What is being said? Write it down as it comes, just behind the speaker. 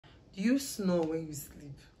Do you snore when you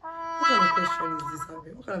sleep? What kind of question is this,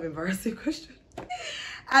 Abby? What kind of embarrassing question?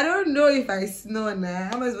 I don't know if I snore now.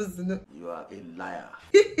 How am I supposed to know? You are a liar.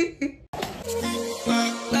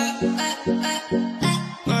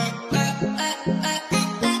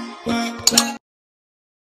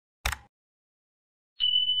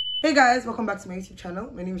 Hey guys, welcome back to my YouTube channel.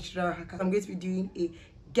 My name is Chidera Haka. I'm going to be doing a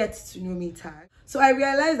get to know me tag. So I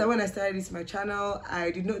realized that when I started this my channel, I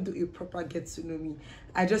did not do a proper get to know me.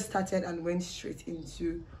 I just started and went straight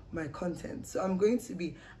into my content. So I'm going to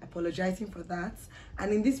be apologizing for that.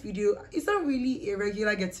 And in this video, it's not really a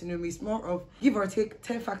regular get to know me. It's more of give or take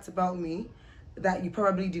 10 facts about me that you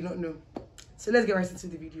probably did not know. So let's get right into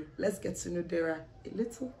the video. Let's get to know Dera a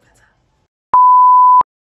little better.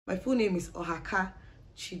 My full name is Ohaka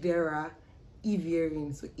Chidera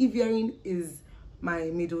Iviarin. So Iviarin is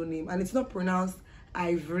my middle name, and it's not pronounced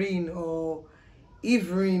Ivrine or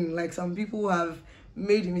Ivrin like some people have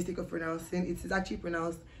made the mistake of pronouncing. It is actually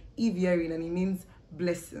pronounced Iviarin, and it means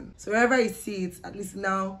blessing. So wherever I see it, at least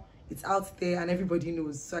now it's out there and everybody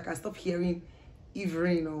knows, so I can stop hearing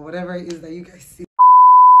Ivrin or whatever it is that you guys see.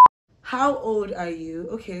 How old are you?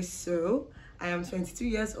 Okay, so I am 22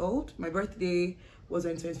 years old. My birthday was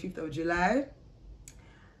on 25th of July.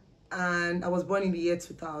 And I was born in the year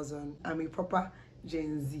 2000. I'm a proper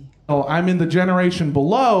Gen Z. Oh, I'm in the generation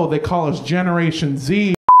below. They call us Generation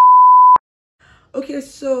Z. Okay,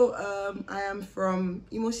 so I am from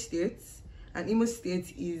Imo State. And Imo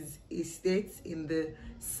State is a state in the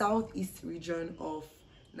southeast region of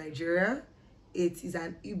Nigeria. It is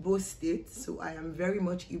an Igbo state, so I am very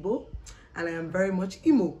much Igbo. And I am very much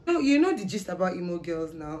Imo. So you know the gist about Imo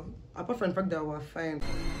girls now. Apart from the fact that we're fine.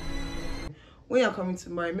 When you're coming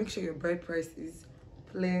to marry, make sure your bride price is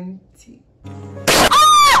plenty.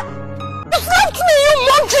 Ah! You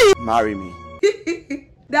monkey! Marry me.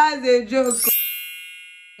 That's a joke.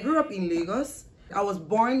 I grew up in Lagos. I was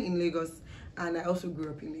born in Lagos, and I also grew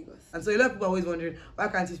up in Lagos. And so a lot of people are always wondering, why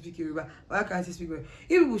can't you speak Yoruba? Why can't you speak Yoruba?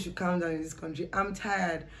 You people should calm down in this country. I'm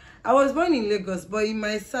tired. I was born in Lagos, but in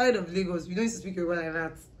my side of Lagos, we don't used to speak Yoruba like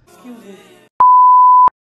that. Excuse me.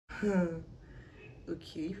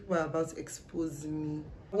 Okay, people are about to expose me.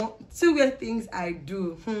 Two weird things I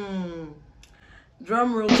do.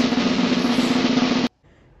 Drum roll.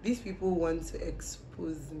 These people want to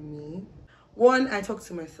expose me. One, I talk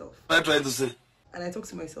to myself. What are you trying to say? And I talk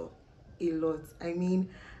to myself a lot. I mean,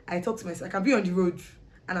 I talk to myself. I can be on the road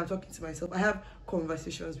and I'm talking to myself. I have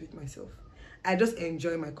conversations with myself. I just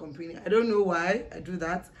enjoy my company. I don't know why I do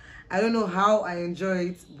that. I don't know how I enjoy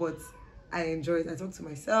it, but I enjoy it. I talk to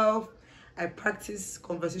myself. I practice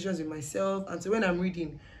conversations with myself, and so when I'm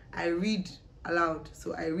reading, I read aloud.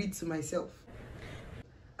 So I read to myself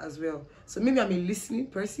as well. So maybe I'm a listening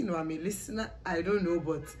person or I'm a listener. I don't know,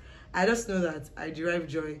 but I just know that I derive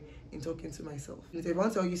joy in talking to myself. If I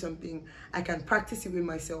want to tell you something, I can practice it with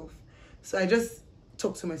myself. So I just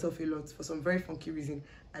talk to myself a lot for some very funky reason.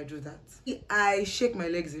 I do that. I shake my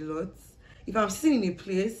legs a lot. If I'm sitting in a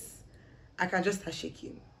place, I can just start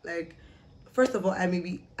shaking. Like, first of all, I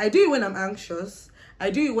do it when I'm anxious. I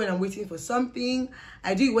do it when I'm waiting for something.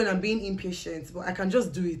 I do it when I'm being impatient, but I can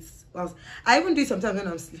just do it. I even do it sometimes when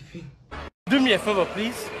I'm sleeping. Do me a favor,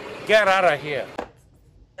 please. Get out of here.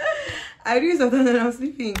 I do it sometimes when I'm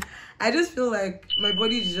sleeping. I just feel like my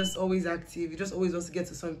body is just always active. It just always wants to get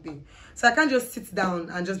to something. So I can't just sit down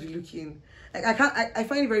and just be looking. Like I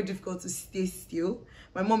find it very difficult to stay still.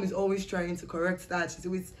 My mom is always trying to correct that. She's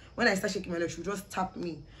always, when I start shaking my legs, she'll just tap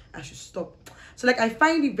me. I should stop. So like I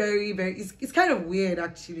find it very, it's kind of weird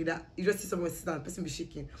actually that you just see someone sit down, the person be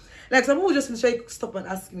shaking. Like some people just literally stop and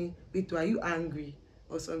ask me, wait, are you angry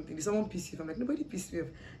or something? Did someone piss you off? I'm like, nobody pissed me off.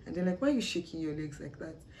 And they're like, why are you shaking your legs like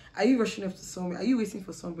that? Are you rushing off to somewhere? Are you waiting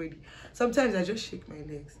for somebody? Sometimes I just shake my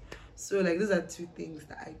legs. So like those are two things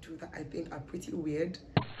that I do that I think are pretty weird.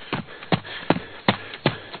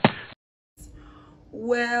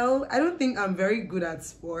 Well, I don't think I'm very good at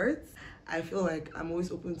sports. I feel like I'm always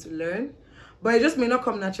open to learn, but it just may not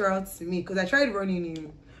come natural to me because I tried running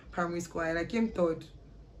in primary school and I came third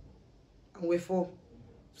and we're four.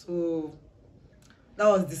 So that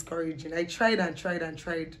was discouraging. I tried and tried and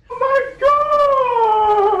tried. Oh my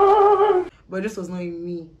God! But this was not in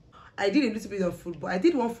me. I did a little bit of football. I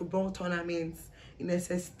did one football tournament in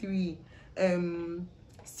SS3.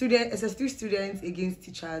 SS3 students against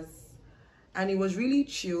teachers. And it was really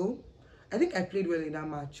chill. I think I played well in that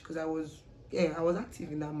match because I was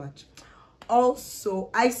active in that match. Also,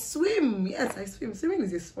 I swim. Yes, I swim. Swimming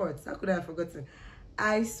is a sport. How could I have forgotten?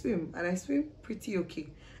 I swim, and I swim pretty okay.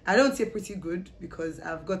 I don't say pretty good because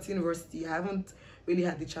I've gotten rusty. I haven't really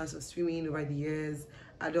had the chance of swimming over the years.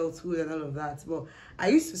 adulthood and all of that. But I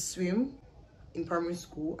used to swim in primary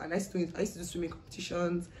school, and I used to do swimming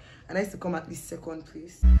competitions, and I used to come at least second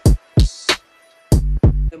place.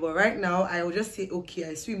 But right now, I will just say, okay,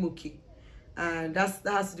 I swim okay. And that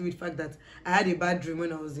has to do with the fact that I had a bad dream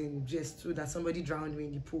when I was in GS2 that somebody drowned me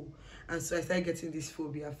in the pool. And so I started getting this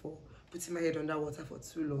phobia for putting my head underwater for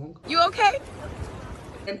too long. You okay?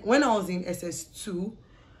 And when I was in SS2,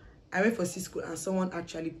 I went for sea school and someone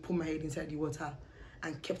actually put my head inside the water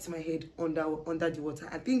and kept my head under the water.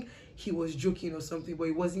 I think he was joking or something, but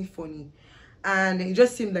it wasn't funny. And it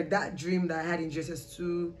just seemed like that dream that I had in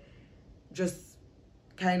SS2 just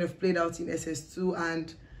kind of played out in SS2,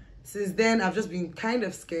 and since then I've just been kind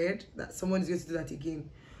of scared that someone is going to do that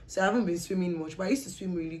again. So I haven't been swimming much, but I used to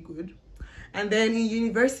swim really good. And then in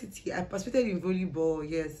university, I participated in volleyball.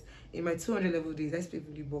 Yes, in my 200 level days, I used to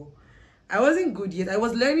play volleyball. I wasn't good yet. I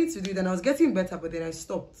was learning to do it, and I was getting better, but then I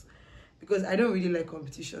stopped because I don't really like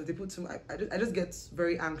competitions. They put too much. I just get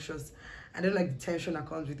very anxious. I don't like the tension that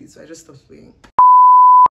comes with it, so I just stopped playing.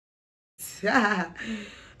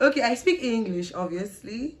 Okay, I speak English,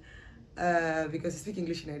 obviously, because I speak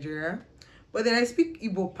English in Nigeria. But then I speak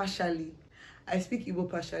Igbo partially.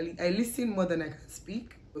 I listen more than I can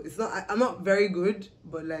speak. It's not. I'm not very good,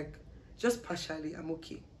 but like just partially, I'm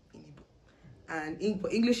okay in Igbo. And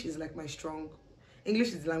but English is like my strong.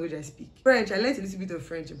 English is the language I speak. French, I learned a little bit of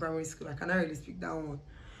French in primary school. I cannot really speak that one.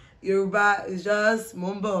 Yoruba is just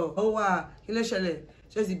mumbo, owa, hileshele,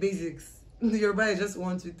 just the basics. Yoruba is just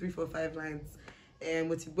 1, 2, 3, 4, 5 lines.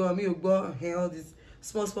 And all this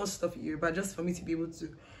small stuff in Yoruba, just for me to be able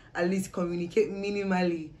to at least communicate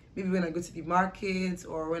minimally. Maybe when I go to the market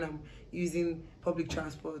or when I'm using public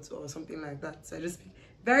transport or something like that. So I just speak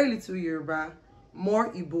very little Yoruba,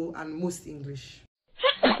 more Igbo, and most English.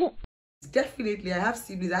 Definitely, I have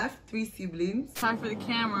siblings. I have 3 siblings. Time for the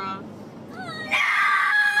camera.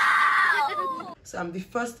 So I'm the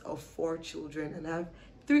first of 4 children, and I have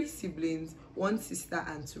 3 siblings, 1 sister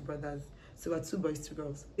and 2 brothers. So we're 2 boys, 2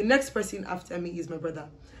 girls. The next person after me is my brother.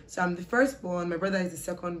 So I'm the firstborn, my brother is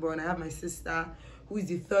the secondborn. I have my sister, who is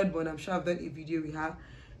the thirdborn. I'm sure I've done a video with her.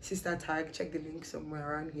 Sister tag, check the link somewhere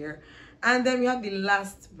around here. And then we have the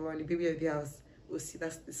last born, the baby of the house. We'll see,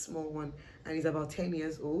 that's the small one, and he's about 10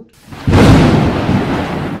 years old.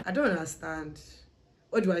 I don't understand.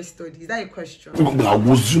 What do I study? Is that a question? I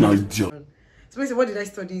was an idea. So what did I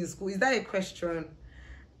study in school? Is that a question?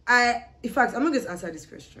 In fact, I'm not going to answer this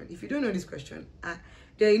question. If you don't know this question,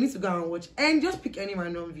 then you need to go and watch and just pick any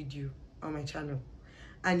random video on my channel,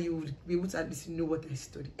 and you would be able to at least know what I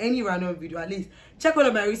study. Any random video, at least check one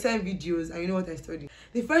of my recent videos and you know what I study.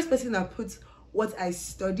 The first person that puts what I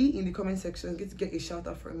study in the comment section gets to get a shout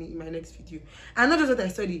out from me in my next video. And not just what I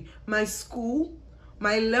study, my school,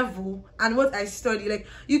 my level, and what I study. Like,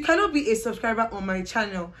 you cannot be a subscriber on my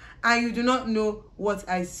channel and you do not know what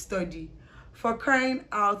I study. For crying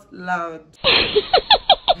out loud.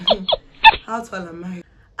 How tall am I?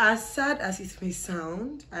 As sad as it may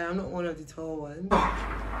sound, I am not one of the tall ones.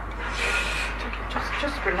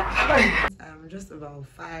 Just relax. I'm just about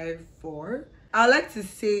 5'4". I like to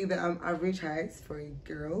say that I'm average height for a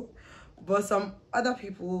girl, but some other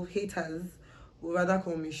people, haters, would rather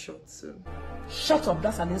call me short. So Shut up,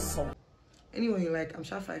 that's an insult. Anyway, like, I'm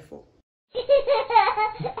sure 5'4".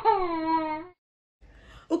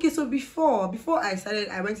 Okay, so before I started,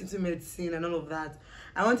 I went into medicine and all of that.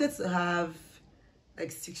 I wanted to have like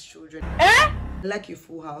 6 children. I like a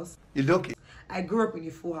full house. You okay? I grew up in a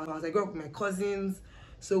full house. I grew up with my cousins,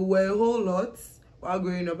 so we're a whole lot while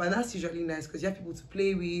growing up, and that's usually nice because you have people to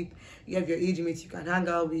play with, you have your age mates you can hang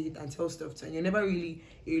out with and tell stuff to, and you're never really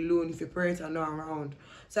alone if your parents are not around.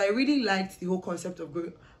 So I really liked the whole concept of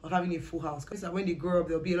having a full house, because when they grow up,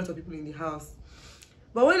 there'll be a lot of people in the house.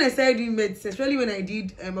 But when I started doing medicine, especially when I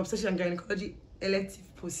did obstetrics and gynecology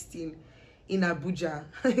elective posting in Abuja,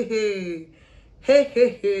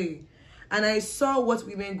 and I saw what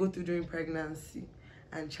women go through during pregnancy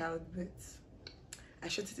and childbirth, I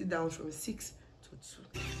shut it down from 6 to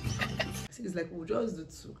 2. I said, it's like, we'll just do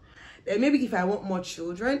 2. Then maybe if I want more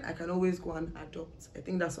children, I can always go and adopt. I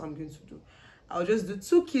think that's what I'm going to do. I'll just do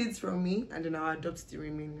 2 kids from me, and then I'll adopt the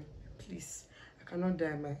remaining. Please, I cannot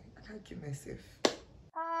die, I can't kill myself.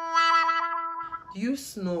 Do you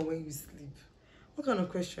snore when you sleep? What kind of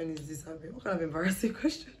question is this, Abby? What kind of embarrassing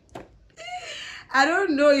question? I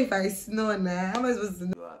don't know if I snore now. How am I supposed to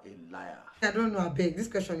know? You are a liar. I don't know, I beg. This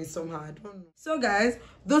question is somehow, I don't know. So guys,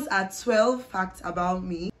 those are 12 facts about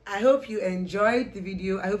me. I hope you enjoyed the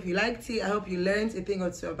video. I hope you liked it. I hope you learned a thing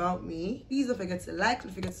or 2 about me. Please don't forget to like,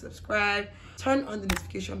 don't forget to subscribe. Turn on the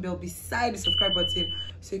notification bell beside the subscribe button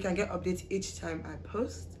so you can get updates each time I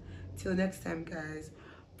post. Till next time, guys.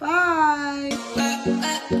 Bye.